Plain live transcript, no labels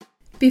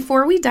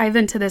Before we dive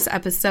into this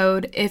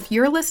episode, if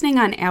you're listening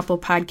on Apple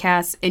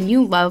Podcasts and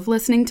you love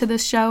listening to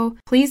this show,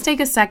 please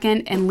take a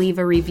second and leave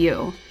a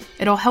review.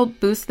 It'll help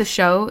boost the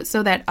show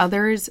so that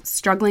others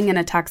struggling in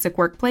a toxic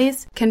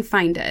workplace can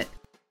find it.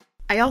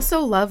 I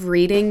also love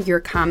reading your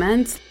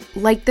comments,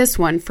 like this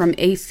one from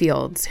A.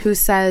 Fields, who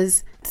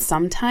says,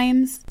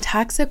 "Sometimes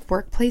toxic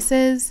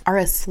workplaces are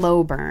a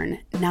slow burn,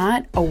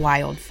 not a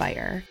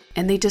wildfire,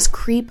 and they just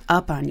creep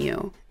up on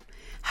you."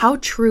 How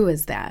true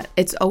is that?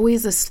 It's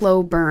always a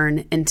slow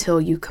burn until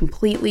you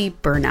completely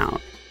burn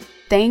out.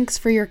 Thanks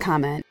for your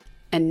comment.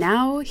 And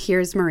now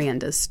here's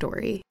Miranda's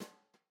story.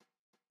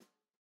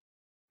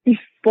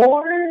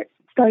 Before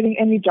starting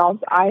any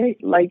jobs, I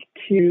like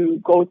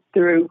to go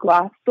through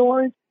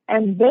Glassdoor,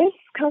 and this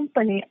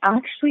company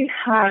actually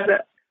had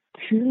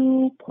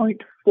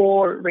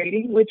 2.4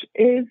 rating, which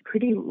is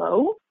pretty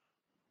low.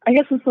 I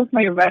guess this was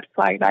my red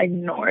flag I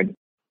ignored.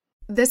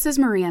 This is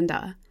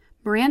Miranda.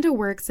 Miranda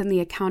works in the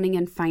accounting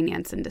and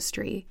finance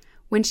industry.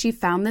 When she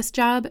found this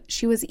job,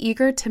 she was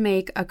eager to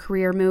make a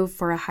career move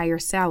for a higher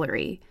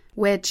salary,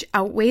 which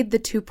outweighed the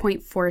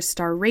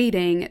 2.4-star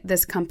rating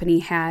this company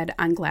had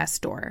on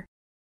Glassdoor.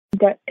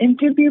 The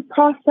interview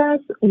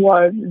process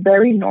was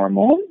very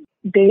normal.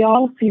 They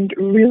all seemed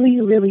really,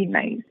 really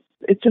nice.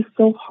 It's just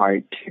so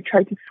hard to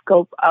try to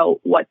scope out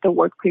what the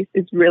workplace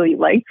is really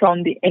like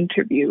from the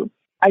interview.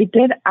 I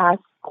did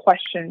ask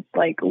questions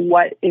like,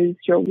 what is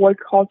your work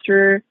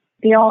culture?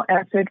 They all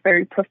answered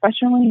very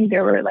professionally. They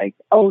were like,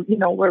 oh,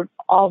 we're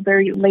all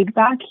very laid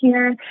back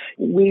here.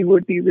 We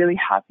would be really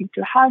happy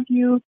to have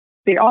you.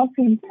 They all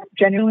seemed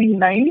genuinely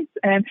nice,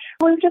 and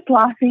we were just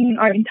laughing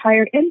our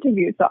entire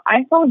interview. So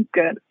I felt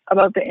good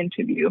about the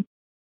interview.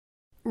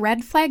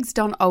 Red flags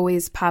don't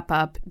always pop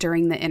up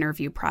during the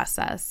interview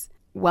process.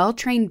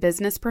 Well-trained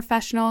business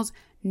professionals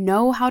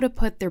know how to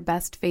put their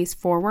best face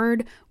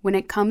forward when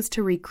it comes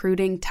to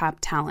recruiting top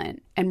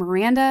talent, and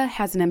Miranda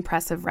has an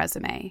impressive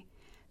resume.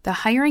 The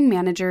hiring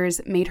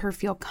managers made her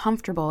feel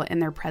comfortable in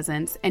their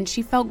presence, and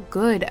she felt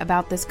good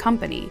about this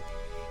company.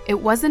 It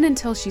wasn't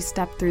until she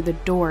stepped through the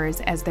doors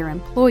as their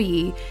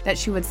employee that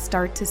she would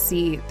start to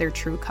see their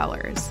true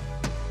colors.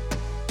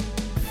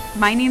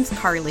 My name's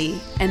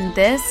Carly, and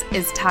this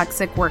is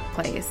Toxic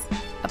Workplace,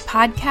 a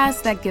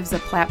podcast that gives a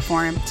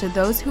platform to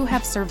those who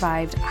have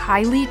survived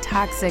highly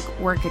toxic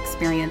work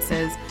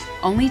experiences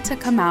only to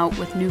come out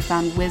with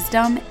newfound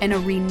wisdom and a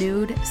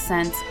renewed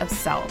sense of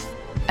self.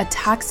 A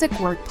toxic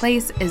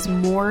workplace is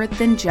more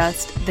than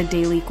just the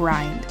daily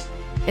grind.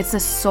 It's a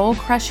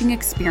soul-crushing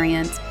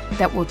experience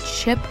that will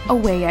chip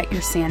away at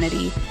your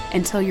sanity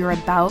until you're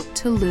about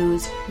to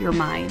lose your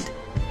mind.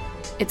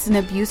 It's an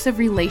abusive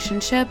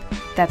relationship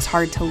that's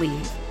hard to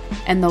leave,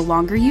 and the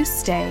longer you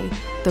stay,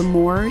 the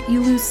more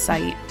you lose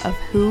sight of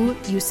who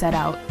you set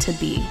out to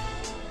be.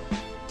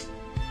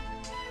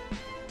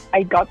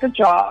 I got the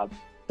job.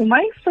 So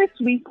my first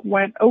week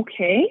went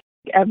okay.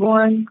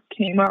 Everyone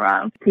came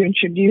around to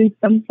introduce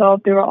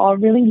themselves. They were all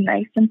really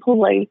nice and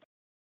polite.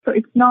 So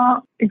it's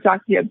not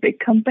exactly a big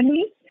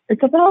company.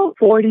 It's about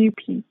 40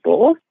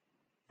 people.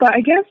 But I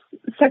guess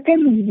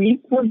second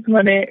week was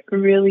when it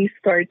really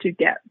started to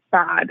get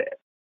bad.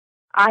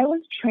 I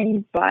was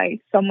trained by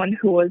someone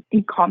who was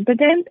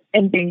incompetent,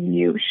 and they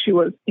knew she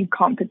was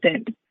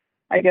incompetent.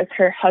 I guess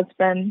her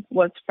husband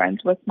was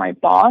friends with my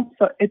boss,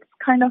 so it's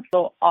kind of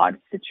an odd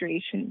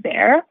situation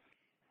there.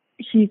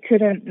 He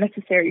couldn't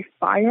necessarily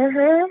fire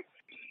her.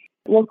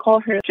 We'll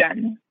call her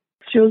Jen.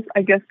 She was,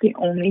 I guess, the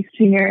only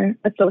senior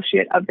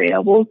associate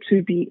available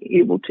to be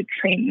able to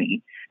train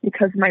me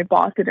because my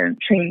boss didn't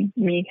train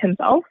me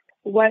himself.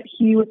 What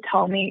he would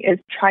tell me is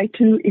try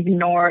to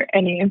ignore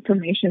any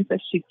information that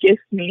she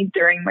gives me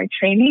during my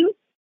training.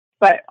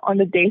 But on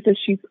the days that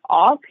she's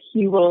off,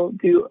 he will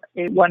do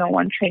a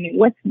one-on-one training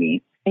with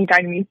me and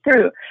guide me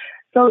through.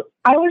 So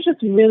I was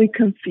just really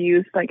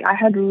confused. I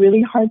had a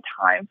really hard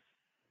time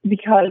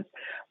because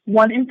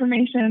one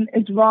information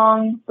is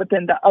wrong, but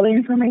then the other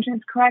information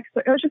is correct.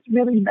 So it was just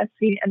really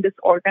messy and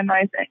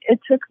disorganized. And it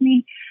took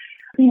me,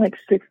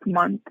 6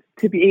 months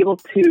to be able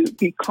to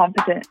be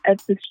competent at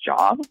this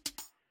job.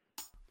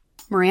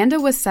 Miranda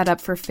was set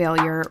up for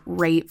failure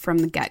right from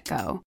the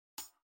get-go.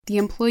 The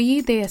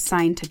employee they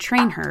assigned to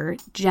train her,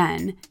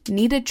 Jen,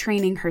 needed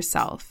training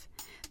herself.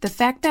 The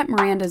fact that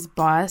Miranda's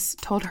boss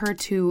told her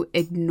to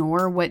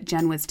ignore what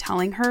Jen was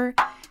telling her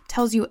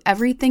tells you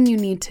everything you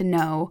need to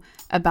know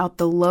about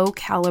the low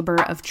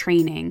caliber of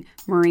training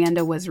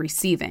Miranda was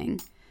receiving.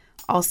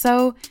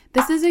 Also,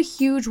 this is a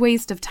huge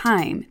waste of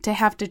time to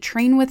have to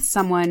train with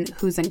someone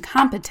who's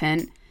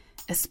incompetent,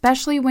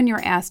 especially when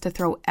you're asked to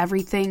throw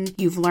everything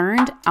you've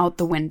learned out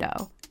the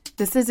window.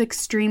 This is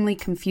extremely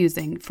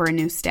confusing for a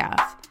new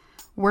staff.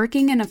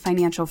 Working in a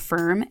financial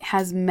firm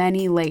has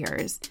many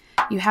layers.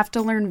 You have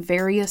to learn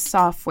various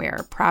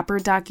software, proper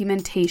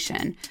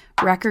documentation,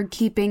 record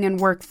keeping, and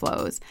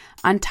workflows,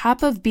 on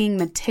top of being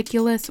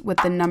meticulous with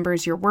the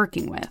numbers you're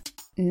working with.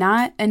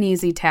 Not an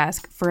easy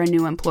task for a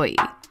new employee.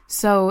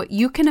 So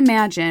you can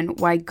imagine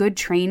why good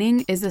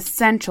training is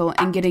essential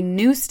in getting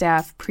new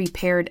staff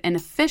prepared and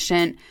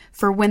efficient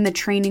for when the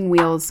training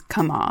wheels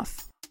come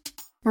off.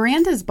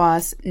 Miranda's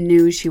boss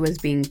knew she was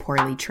being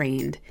poorly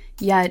trained,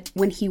 yet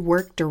when he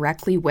worked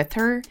directly with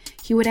her,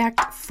 he would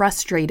act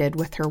frustrated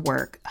with her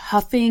work,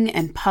 huffing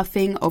and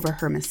puffing over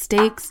her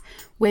mistakes,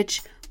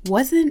 which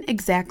wasn't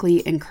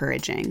exactly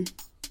encouraging.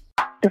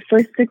 The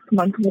first 6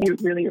 months were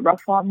really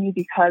rough on me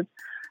because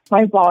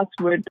my boss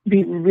would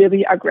be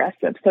really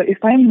aggressive. So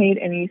if I made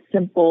any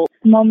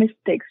small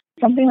mistakes,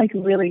 something like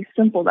really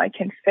simple that I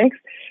can fix,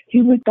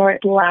 he would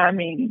start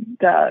slamming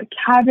the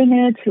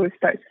cabinet, he would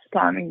start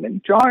slamming the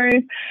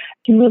drawers,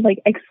 he would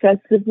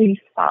excessively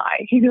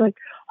sigh. He'd be like,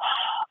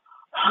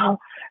 oh.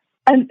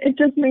 And it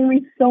just made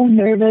me so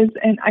nervous,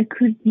 and I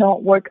could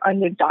not work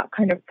under that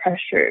kind of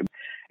pressure.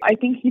 I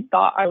think he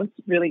thought I was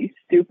really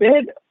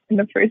stupid in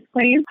the first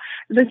place.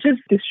 That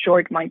just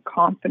destroyed my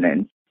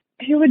confidence.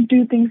 He would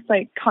do things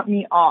like cut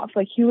me off.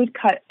 He would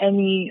cut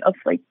any of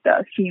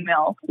the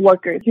female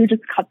workers. He would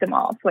just cut them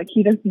off.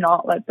 He does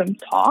not let them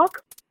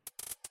talk.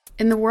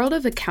 In the world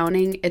of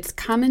accounting, it's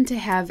common to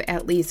have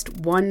at least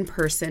one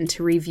person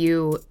to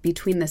review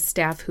between the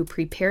staff who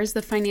prepares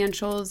the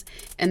financials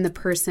and the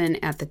person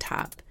at the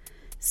top.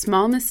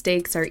 Small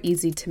mistakes are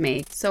easy to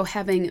make, so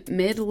having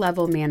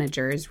mid-level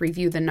managers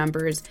review the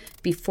numbers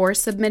before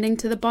submitting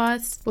to the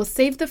boss will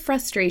save the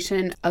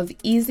frustration of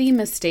easy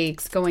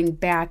mistakes going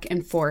back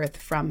and forth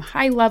from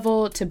high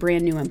level to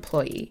brand new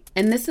employee.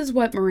 And this is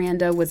what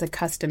Miranda was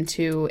accustomed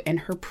to in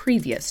her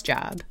previous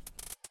job.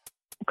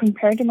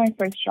 Compared to my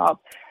first job,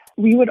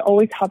 we would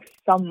always have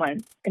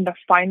someone in the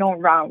final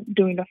round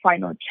doing the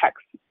final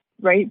checks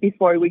right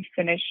before we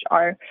finish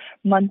our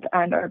month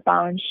end, our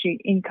balance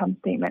sheet, income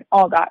statement,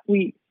 all that.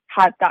 We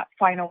had that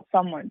final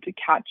someone to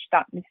catch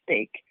that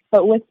mistake.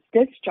 But with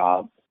this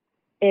job,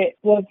 it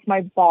was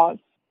my boss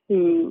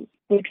who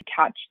would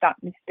catch that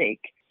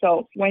mistake.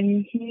 So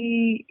when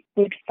he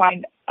would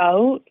find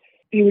out,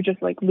 he would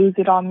just lose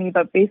it on me.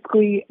 But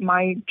basically,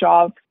 my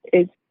job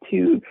is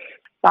to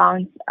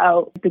balance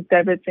out the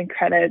debits and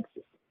credits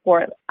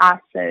for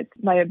assets,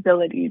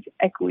 liabilities,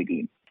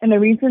 equity. And the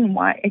reason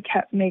why I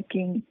kept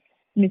making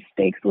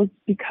mistakes was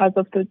because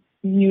of the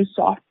new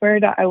software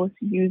that I was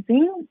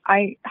using.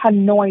 I had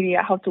no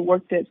idea how to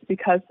work this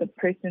because the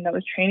person that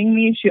was training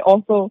me, she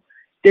also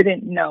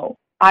didn't know.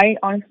 I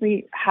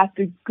honestly had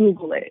to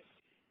Google it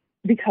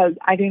because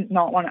I did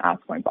not want to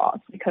ask my boss,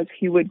 because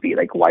he would be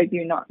like, why do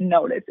you not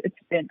know this? It's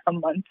been a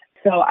month.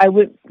 So I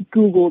would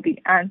Google the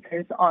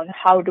answers on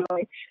how do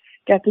I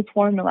get this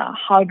formula?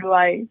 How do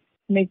I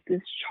make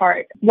this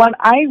chart? What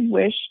I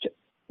wished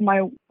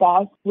my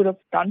boss would have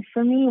done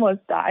for me was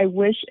that I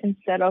wish,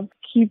 instead of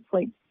keep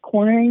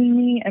cornering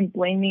me and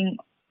blaming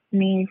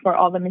me for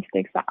all the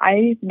mistakes that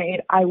I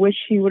made, I wish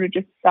he would have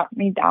just sat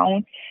me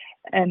down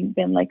and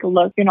been like,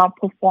 look, you're not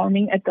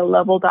performing at the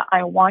level that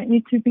I want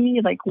you to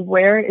be.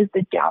 Where is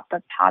the gap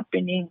that's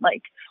happening?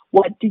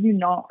 What do you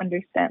not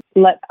understand?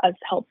 Let us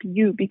help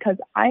you. Because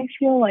I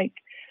feel like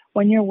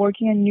when you're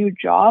working a new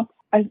job,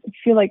 I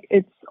feel like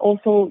it's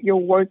also your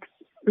work's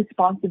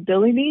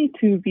responsibility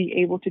to be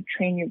able to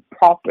train you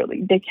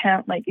properly. They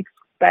can't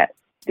expect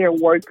their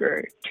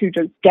worker to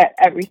just get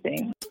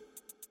everything.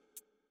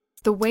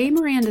 The way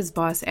Miranda's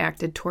boss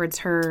acted towards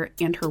her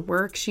and her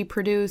work she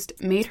produced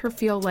made her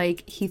feel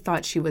like he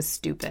thought she was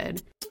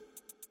stupid.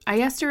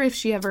 I asked her if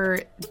she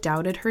ever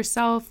doubted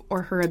herself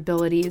or her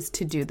abilities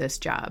to do this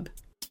job.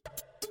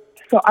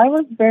 So I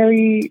was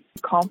very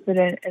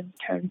confident in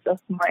terms of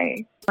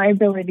my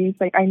abilities.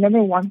 I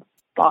never once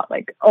thought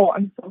oh,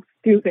 I'm so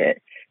stupid,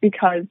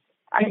 because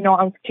I know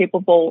I was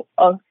capable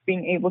of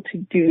being able to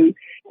do,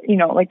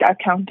 the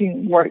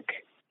accounting work,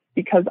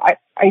 because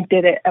I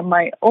did it at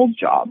my old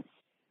job.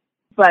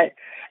 But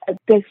at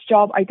this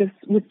job, I just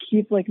would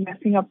keep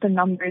messing up the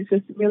numbers,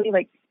 just really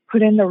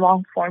put in the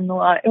wrong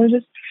formula. It was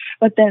just,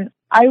 but then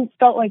I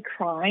felt like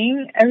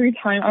crying every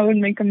time I would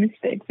make a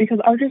mistake, because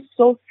I was just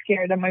so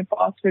scared that my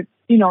boss would,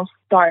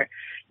 start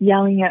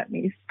yelling at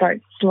me,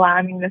 start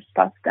slamming the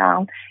stuff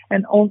down.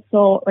 And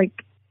also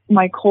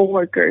my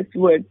coworkers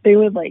would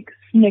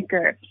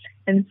snicker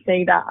and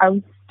say that I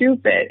was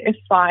stupid if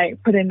I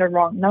put in the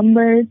wrong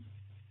numbers.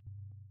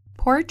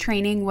 Poor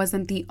training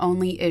wasn't the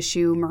only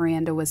issue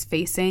Miranda was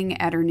facing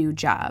at her new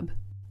job.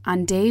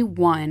 On day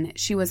one,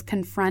 she was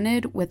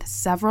confronted with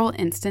several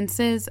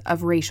instances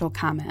of racial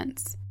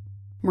comments.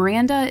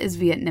 Miranda is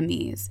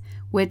Vietnamese,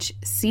 which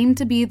seemed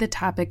to be the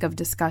topic of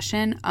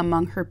discussion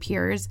among her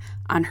peers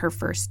on her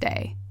first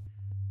day.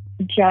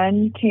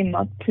 Jen came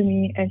up to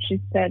me and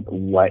she said,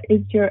 what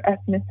is your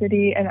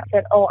ethnicity? And I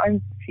said, oh,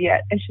 I'm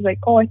Viet. And she's like,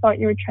 oh, I thought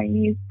you were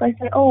Chinese. But I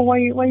said, oh, why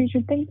did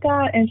you think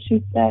that? And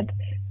she said,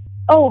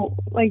 oh,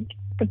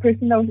 the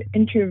person that was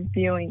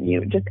interviewing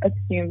you just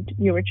assumed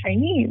you were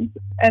Chinese.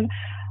 And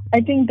I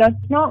think that's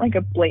not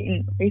a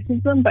blatant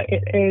racism, but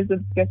it is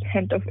a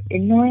hint of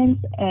ignorance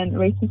and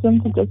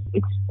racism to just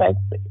expect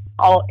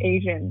all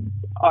Asians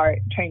are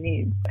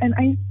Chinese. And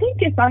I think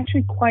it's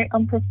actually quite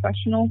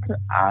unprofessional to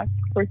ask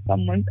for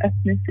someone's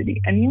ethnicity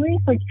anyways.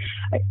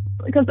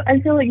 Because I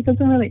feel it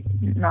doesn't really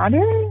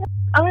matter.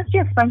 Unless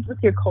you're friends with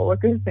your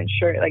coworkers, then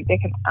sure, they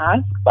can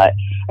ask. But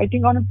I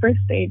think on a first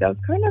date, that was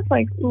kind of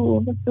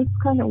ooh, that's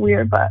kind of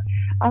weird. But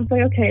I was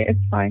like, okay, it's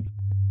fine.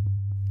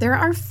 There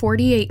are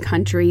 48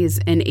 countries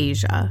in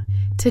Asia.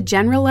 To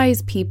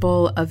generalize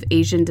people of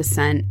Asian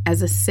descent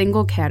as a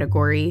single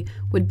category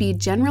would be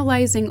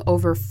generalizing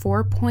over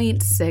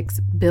 4.6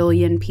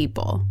 billion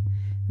people.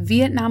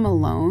 Vietnam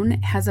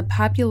alone has a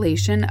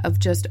population of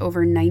just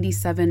over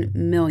 97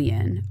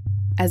 million.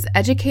 As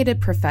educated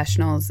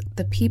professionals,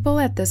 the people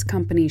at this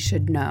company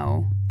should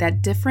know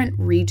that different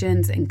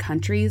regions and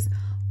countries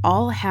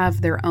all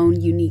have their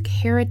own unique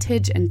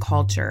heritage and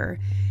culture,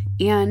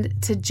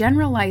 and to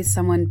generalize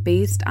someone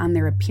based on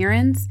their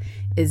appearance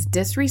is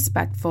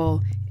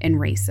disrespectful and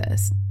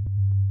racist.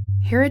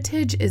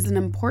 Heritage is an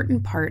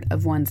important part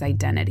of one's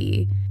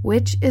identity,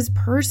 which is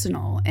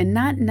personal and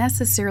not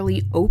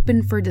necessarily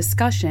open for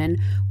discussion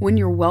when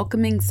you're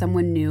welcoming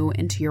someone new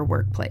into your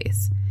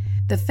workplace.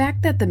 The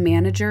fact that the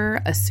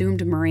manager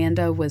assumed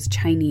Miranda was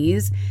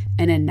Chinese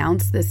and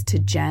announced this to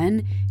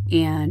Jen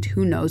and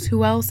who knows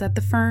who else at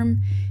the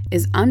firm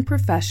is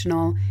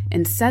unprofessional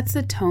and sets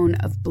a tone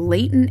of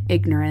blatant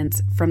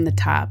ignorance from the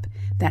top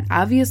that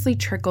obviously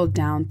trickled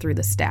down through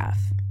the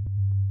staff.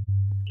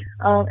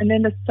 And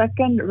then the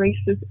second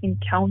racist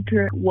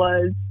encounter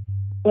was,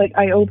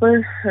 I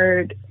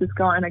overheard this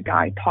girl and a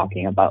guy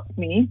talking about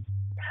me.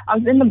 I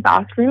was in the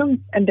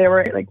bathroom and they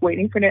were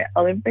waiting for the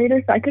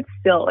elevator, so I could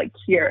still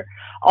hear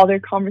all their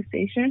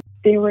conversation.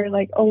 They were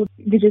like, "Oh,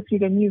 did you see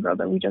the new girl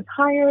that we just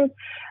hired?"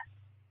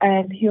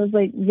 And he was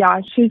like,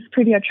 "Yeah, she's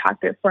pretty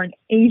attractive for an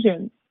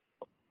Asian,"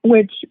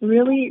 which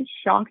really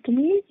shocked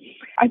me.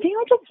 I think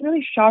I was just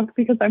really shocked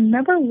because I've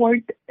never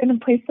worked in a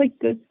place like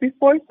this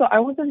before, so I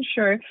wasn't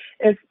sure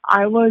if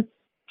I was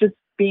just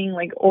being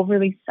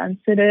overly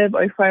sensitive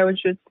or if I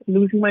was just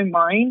losing my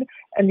mind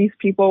and these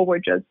people were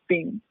just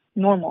being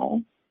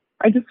normal.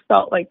 I just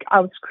felt like I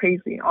was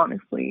crazy,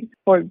 honestly,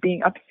 for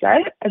being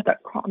upset at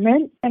that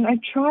comment. And I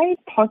tried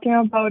talking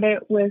about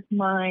it with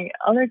my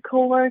other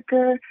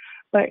coworker,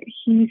 but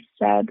he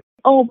said,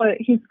 "Oh, but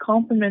he's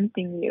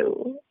complimenting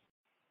you."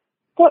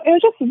 So it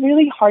was just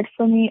really hard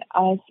for me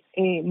as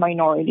a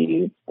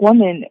minority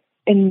woman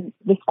in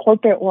this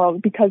corporate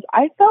world because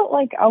I felt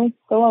like I was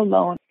so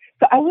alone.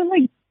 So I would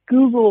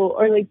Google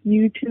or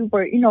YouTube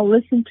or,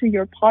 listen to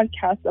your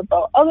podcast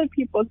about other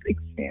people's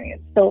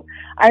experience. So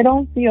I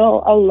don't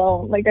feel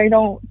alone. I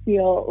don't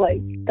feel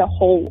like the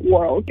whole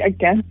world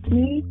against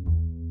me.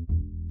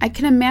 I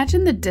can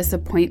imagine the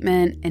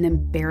disappointment and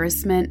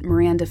embarrassment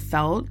Miranda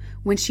felt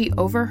when she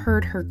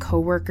overheard her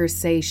coworkers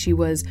say she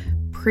was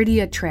pretty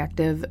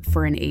attractive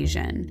for an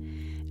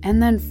Asian,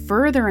 and then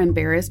further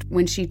embarrassed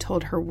when she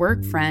told her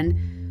work friend,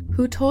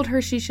 who told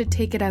her she should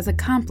take it as a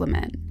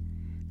compliment.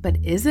 But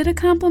is it a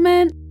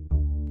compliment?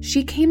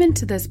 She came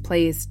into this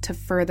place to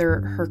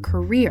further her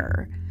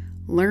career,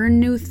 learn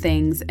new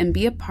things, and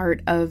be a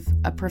part of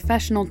a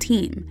professional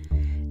team,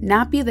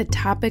 not be the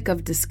topic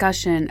of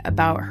discussion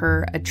about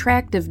her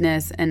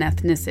attractiveness and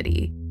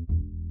ethnicity.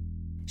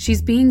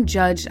 She's being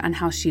judged on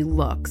how she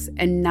looks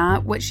and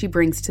not what she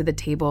brings to the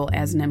table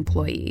as an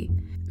employee.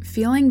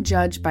 Feeling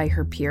judged by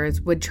her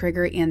peers would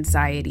trigger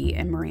anxiety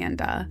in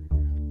Miranda.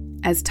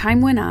 As time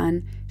went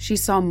on, she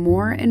saw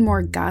more and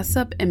more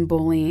gossip and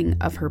bullying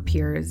of her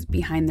peers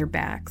behind their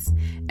backs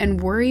and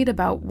worried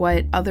about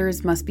what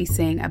others must be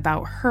saying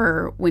about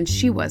her when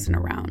she wasn't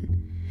around.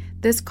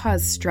 This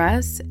caused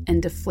stress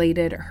and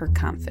deflated her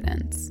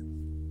confidence.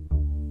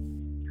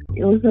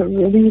 It was a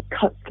really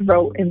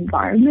cutthroat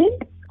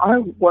environment.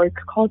 Our work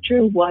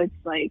culture was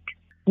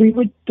we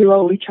would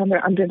throw each other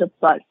under the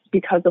bus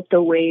because of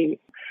the way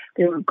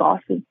they would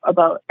gossip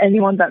about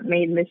anyone that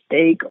made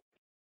mistakes.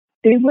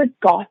 They would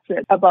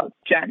gossip about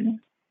Jen,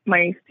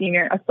 my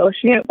senior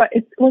associate, but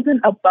it wasn't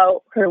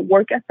about her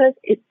work ethic.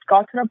 It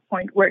got to the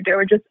point where they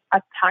were just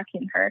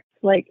attacking her.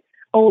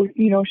 "Oh,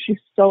 she's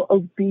so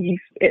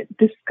obese. It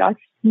disgusts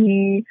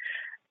me."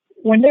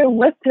 When they're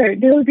with her,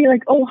 they would be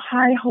like, "Oh,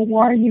 hi, how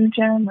are you,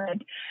 Jen?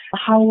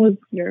 How was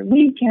your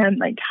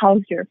weekend?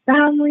 How's your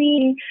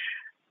family?"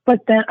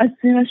 But then as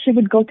soon as she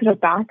would go to the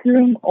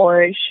bathroom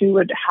or she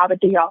would have a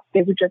day off,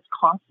 they would just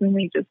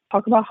constantly just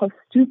talk about how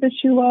stupid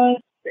she was.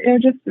 It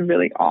was just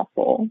really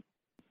awful.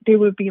 They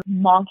would be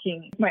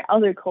mocking my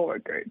other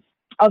coworkers,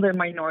 other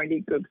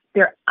minority groups,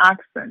 their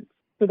accents.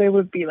 So they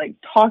would be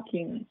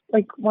talking.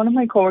 One of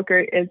my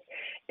coworkers is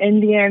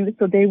Indian,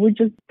 so they would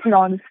just put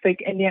on this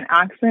fake Indian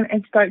accent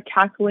and start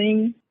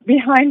cackling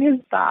behind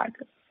his back.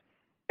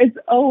 It's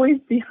always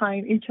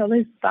behind each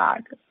other's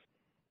back,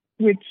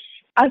 which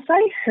as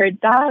I heard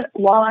that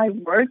while I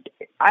worked,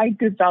 I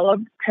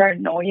developed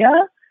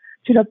paranoia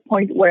to the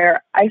point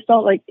where I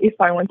felt like if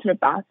I went to the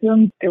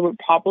bathroom, they were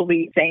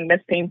probably saying the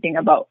same thing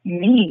about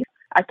me,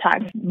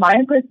 attack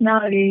my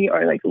personality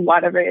or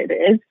whatever it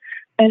is.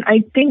 And I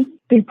think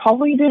they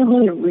probably didn't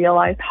really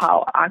realize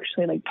how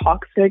actually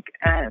toxic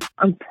and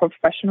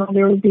unprofessional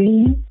they were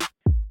being.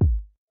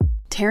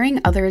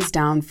 Tearing others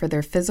down for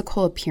their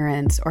physical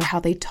appearance or how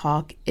they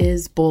talk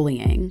is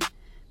bullying.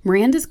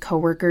 Miranda's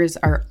coworkers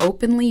are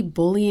openly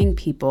bullying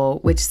people,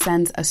 which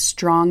sends a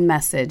strong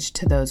message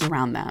to those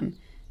around them.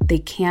 They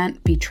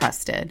can't be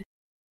trusted.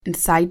 And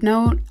side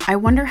note, I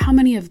wonder how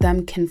many of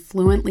them can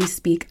fluently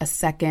speak a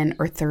second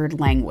or third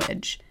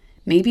language.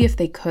 Maybe if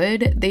they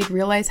could, they'd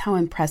realize how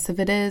impressive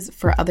it is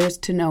for others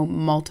to know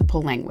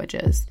multiple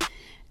languages.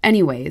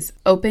 Anyways,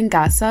 open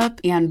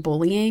gossip and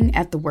bullying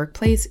at the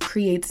workplace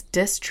creates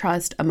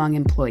distrust among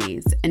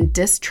employees, and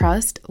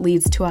distrust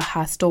leads to a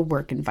hostile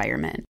work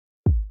environment.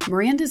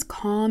 Miranda's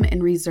calm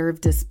and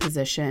reserved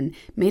disposition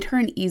made her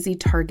an easy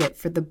target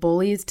for the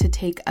bullies to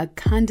take a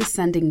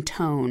condescending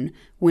tone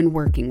when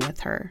working with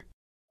her.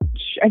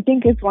 I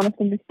think it's one of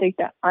the mistakes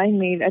that I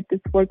made at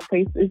this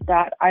workplace is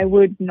that I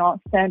would not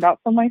stand up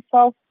for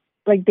myself.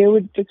 Like, they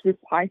would just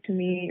reply to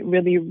me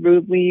really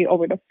rudely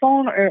over the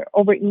phone or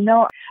over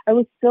email. I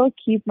would still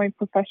keep my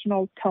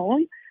professional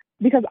tone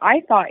because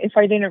I thought if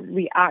I didn't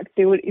react,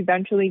 they would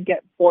eventually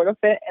get bored of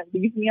it and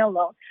leave me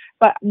alone.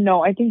 But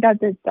no, I think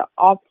that is the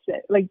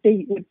opposite. Like,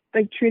 they would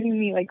treating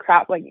me like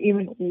crap, like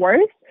even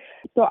worse.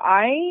 So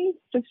I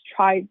just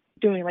tried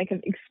doing like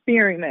an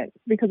experiment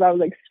because I was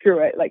like, screw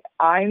it. Like,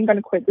 I'm going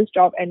to quit this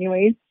job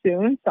anyways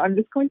soon. So I'm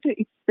just going to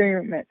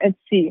experiment and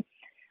see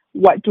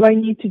what do I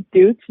need to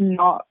do to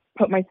not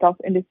put myself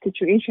in this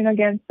situation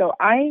again. So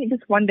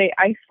one day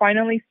I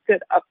finally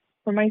stood up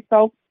for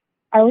myself.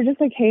 I was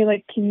just like, hey,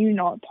 like, can you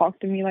not talk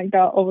to me like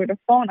that over the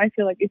phone? I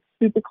feel like it's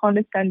super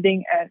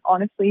condescending and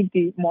honestly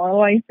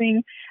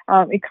demoralizing.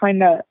 It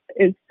kind of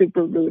is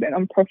super rude and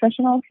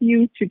unprofessional of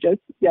you to just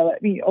yell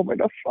at me over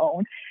the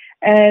phone.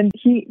 And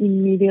he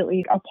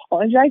immediately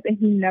apologized and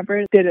he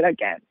never did it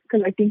again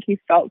because I think he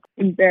felt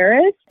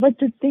embarrassed. But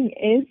the thing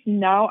is,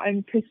 now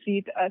I'm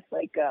perceived as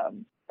like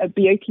a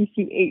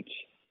bitch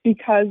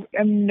because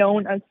I'm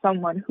known as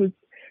someone who's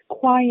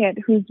quiet,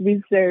 who's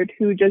reserved,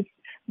 who just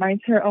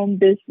minds her own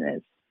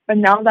business. But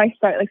now that I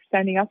start like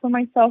standing up for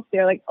myself,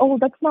 they're like, oh,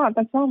 that's not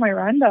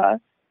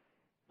Miranda.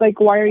 Like,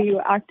 why are you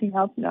acting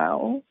up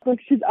now? Like,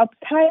 she's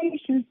uptight,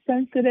 she's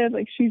sensitive,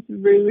 like she's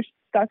rude, she's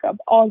stuck up,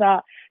 all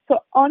that. So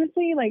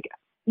honestly, like,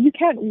 you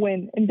can't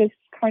win in this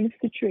kind of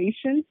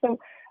situation. So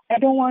I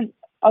don't want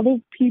other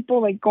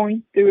people like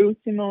going through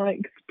similar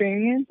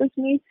experience as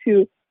me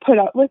to put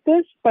up with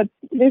this, but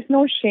there's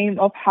no shame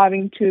of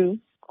having to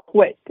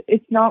quit.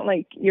 It's not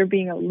like you're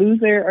being a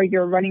loser or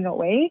you're running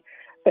away,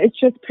 but it's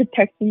just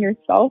protecting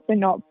yourself and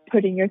not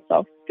putting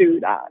yourself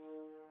through that.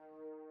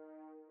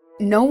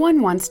 No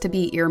one wants to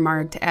be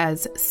earmarked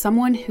as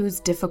someone who's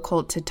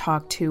difficult to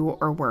talk to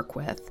or work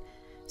with.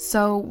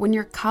 So when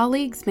your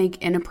colleagues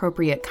make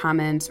inappropriate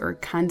comments or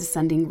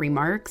condescending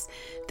remarks,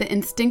 the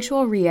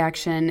instinctual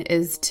reaction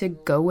is to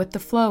go with the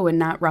flow and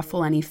not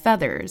ruffle any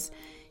feathers,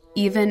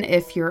 even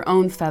if your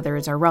own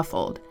feathers are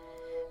ruffled.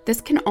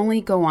 This can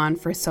only go on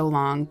for so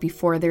long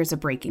before there's a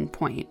breaking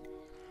point.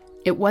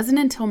 It wasn't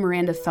until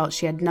Miranda felt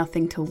she had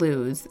nothing to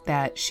lose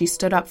that she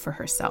stood up for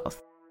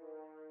herself.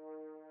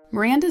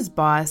 Miranda's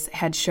boss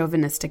had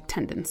chauvinistic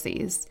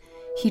tendencies.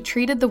 He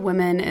treated the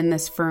women in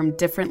this firm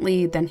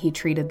differently than he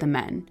treated the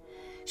men.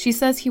 She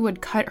says he would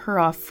cut her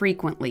off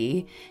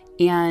frequently,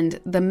 and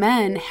the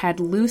men had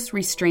loose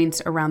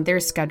restraints around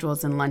their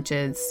schedules and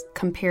lunches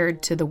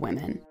compared to the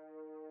women.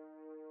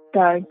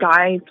 The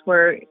guys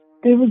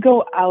they would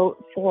go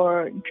out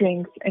for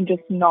drinks and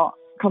just not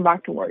come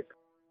back to work.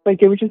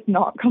 Like, they would just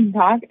not come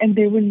back and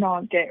they would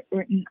not get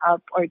written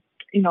up or,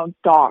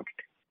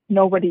 docked.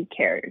 Nobody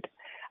cared.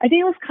 I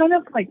think it was kind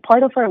of like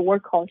part of our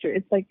work culture.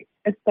 It's like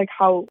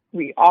how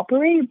we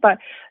operate, but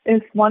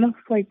it's one of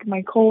like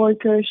my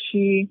coworkers,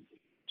 she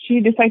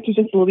decided to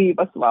just leave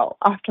as well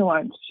after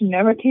lunch. She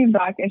never came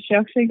back and she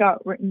actually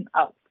got written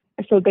up.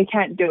 So they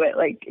can't do it.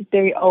 Like,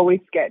 they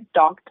always get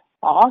docked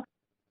off.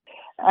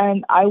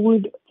 And I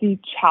would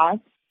see chats.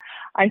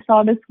 I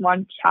saw this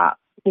one chat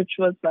which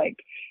was like,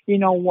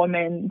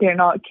 women, they're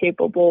not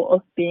capable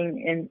of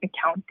being in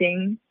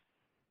accounting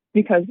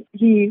because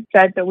he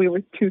said that we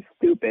were too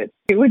stupid.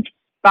 Which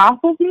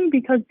baffles me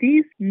because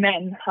these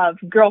men have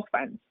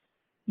girlfriends,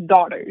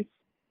 daughters.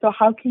 So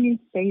how can you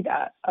say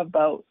that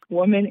about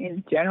women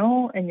in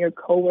general and your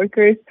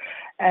coworkers?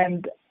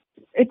 And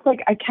it's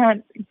like, I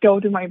can't go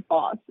to my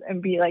boss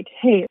and be like,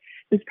 hey,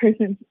 this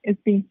person is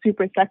being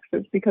super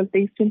sexist because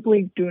they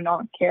simply do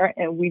not care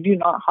and we do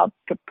not have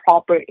the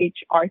proper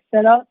HR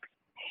set up.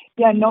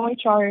 Yeah, no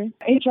HR.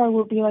 HR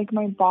will be like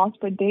my boss,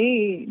 but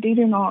they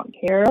do not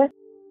care.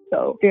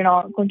 So they're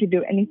not going to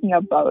do anything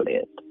about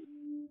it.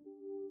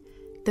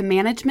 The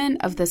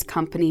management of this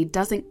company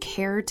doesn't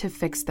care to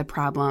fix the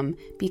problem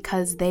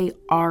because they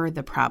are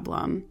the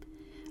problem.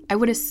 I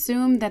would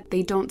assume that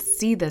they don't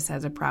see this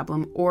as a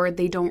problem or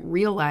they don't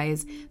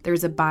realize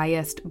there's a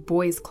biased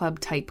boys club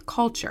type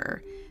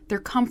culture. They're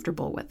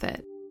comfortable with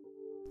it.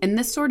 In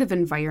this sort of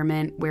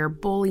environment where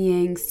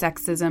bullying,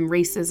 sexism,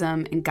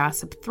 racism, and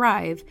gossip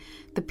thrive,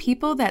 the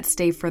people that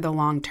stay for the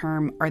long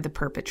term are the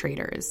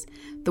perpetrators,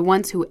 the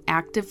ones who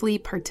actively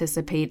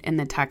participate in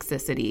the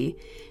toxicity.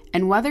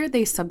 And whether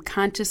they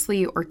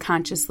subconsciously or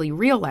consciously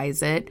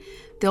realize it,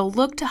 they'll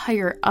look to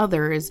hire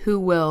others who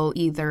will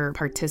either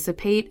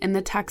participate in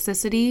the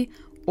toxicity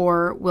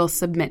or will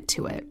submit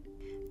to it.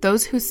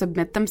 Those who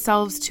submit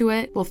themselves to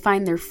it will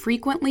find they're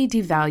frequently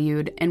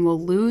devalued and will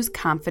lose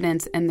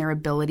confidence in their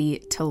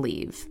ability to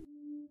leave.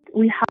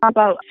 We have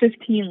about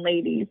 15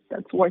 ladies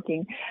that's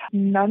working.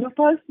 None of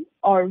us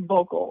are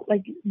vocal.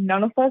 Like,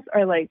 none of us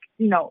are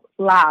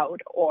loud,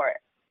 or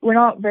we're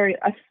not very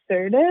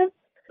assertive.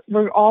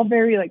 We're all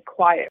very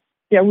quiet.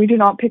 Yeah, we do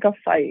not pick a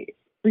fight.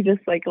 We just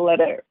let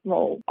it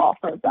roll off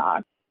our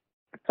back.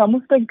 Some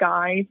of the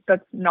guys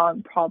that's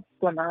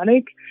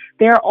non-problematic,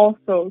 they're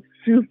also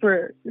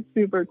super,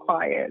 super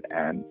quiet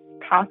and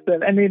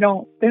passive, and they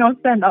don't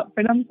stand up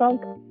for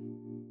themselves.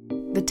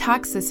 The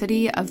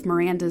toxicity of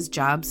Miranda's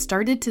job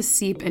started to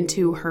seep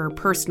into her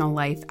personal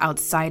life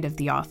outside of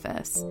the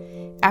office.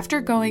 After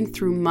going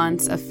through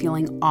months of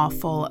feeling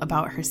awful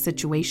about her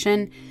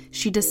situation,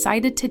 she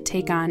decided to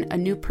take on a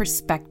new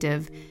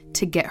perspective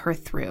to get her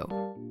through.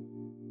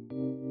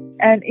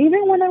 And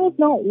even when I was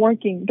not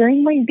working,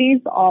 during my days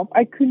off,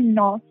 I could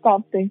not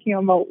stop thinking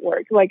about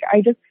work.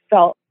 I just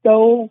felt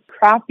so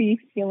crappy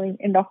feeling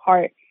in the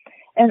heart.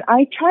 And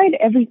I tried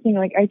everything.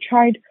 I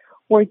tried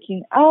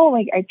working out.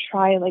 I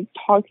tried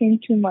talking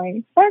to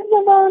my friends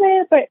about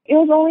it, but it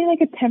was only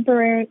a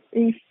temporary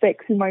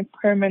fix to my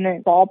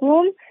permanent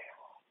problem.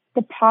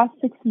 The past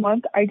 6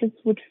 months, I just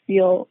would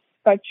feel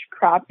such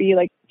crappy.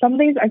 Some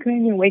days I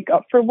couldn't even wake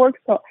up for work,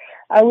 so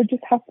I would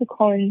just have to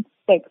call in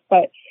sick.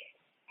 But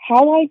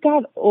how I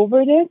got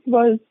over this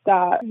was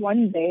that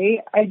one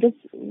day I just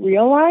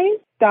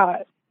realized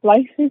that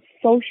life is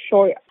so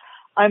short.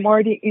 I'm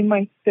already in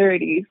my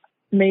 30s.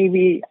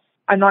 Maybe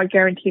I'm not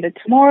guaranteed it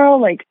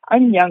tomorrow.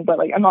 I'm young, but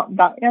I'm not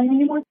that young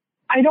anymore.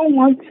 I don't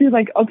want to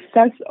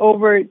obsess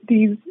over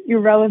these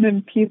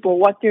irrelevant people,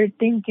 what they're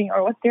thinking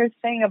or what they're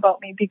saying about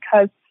me,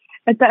 because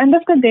at the end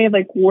of the day,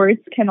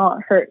 words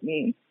cannot hurt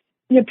me.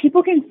 Yeah,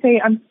 people can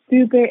say I'm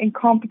stupid,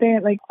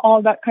 incompetent,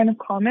 all that kind of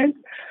comments.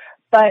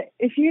 But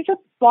if you just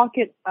block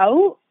it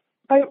out,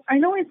 I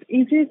know it's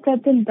easier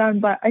said than done,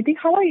 but I think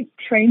how I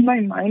train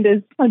my mind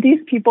is these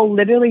people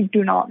literally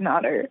do not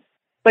matter.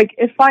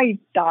 If I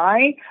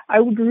die, I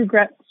would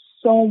regret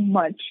so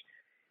much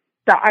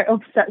that I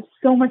upset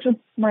so much of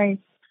my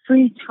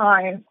free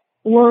time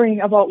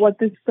worrying about what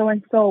this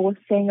so-and-so was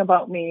saying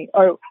about me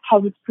or how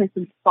this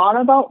person thought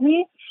about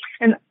me.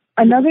 And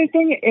another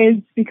thing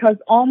is because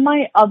all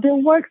my other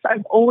works,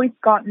 I've always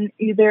gotten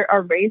either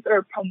a raise or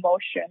a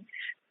promotion.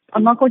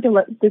 I'm not going to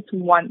let this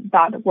one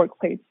bad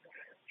workplace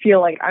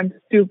feel like I'm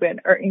stupid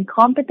or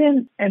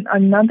incompetent. And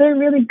another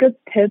really good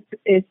tip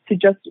is to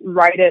just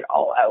write it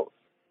all out.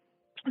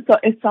 So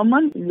if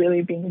someone's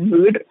really being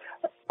rude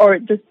or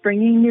just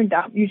bringing you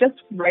down, you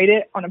just write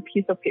it on a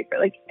piece of paper,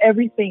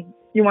 everything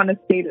you want to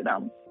say to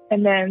them.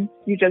 And then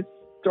you just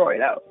throw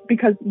it out,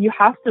 because you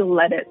have to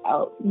let it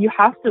out. You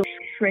have to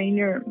train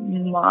your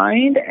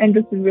mind and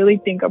just really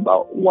think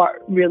about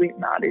what really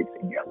matters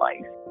in your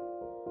life.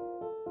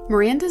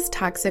 Miranda's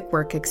toxic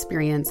work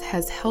experience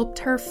has helped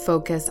her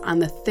focus on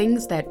the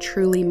things that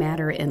truly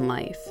matter in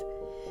life.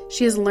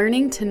 She is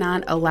learning to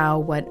not allow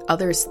what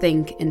others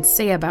think and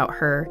say about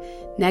her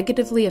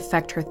negatively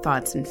affect her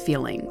thoughts and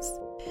feelings.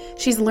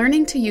 She's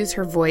learning to use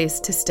her voice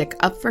to stick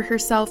up for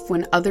herself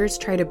when others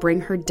try to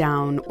bring her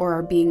down or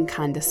are being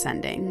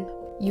condescending.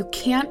 You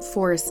can't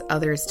force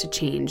others to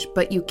change,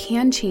 but you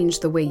can change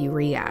the way you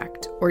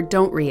react or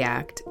don't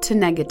react to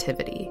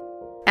negativity.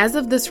 As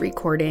of this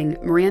recording,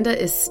 Miranda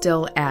is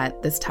still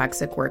at this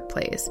toxic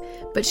workplace,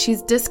 but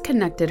she's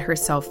disconnected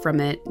herself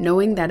from it,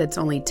 knowing that it's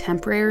only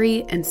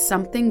temporary and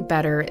something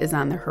better is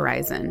on the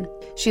horizon.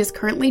 She is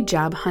currently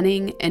job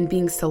hunting and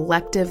being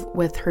selective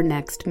with her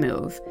next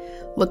move,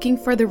 looking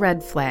for the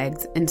red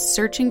flags and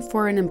searching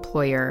for an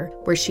employer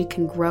where she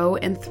can grow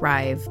and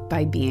thrive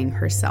by being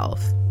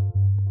herself.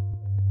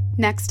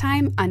 Next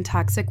time on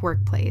Toxic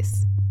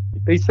Workplace.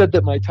 They said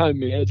that my time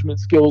management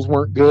skills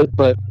weren't good,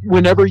 but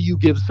whenever you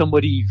give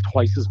somebody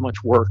twice as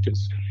much work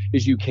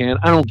as you can,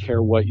 I don't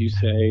care what you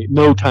say,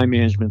 no time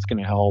management's going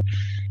to help.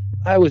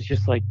 I was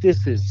just like,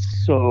 this is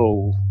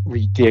so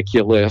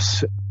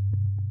ridiculous.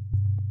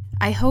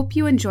 I hope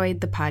you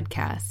enjoyed the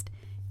podcast.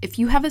 If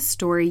you have a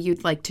story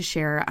you'd like to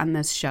share on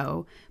this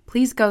show,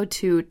 please go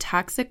to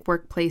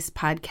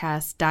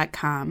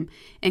toxicworkplacepodcast.com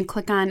and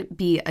click on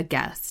Be a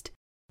Guest.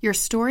 Your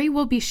story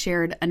will be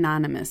shared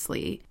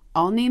anonymously.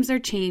 All names are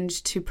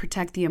changed to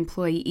protect the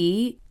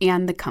employee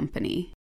and the company.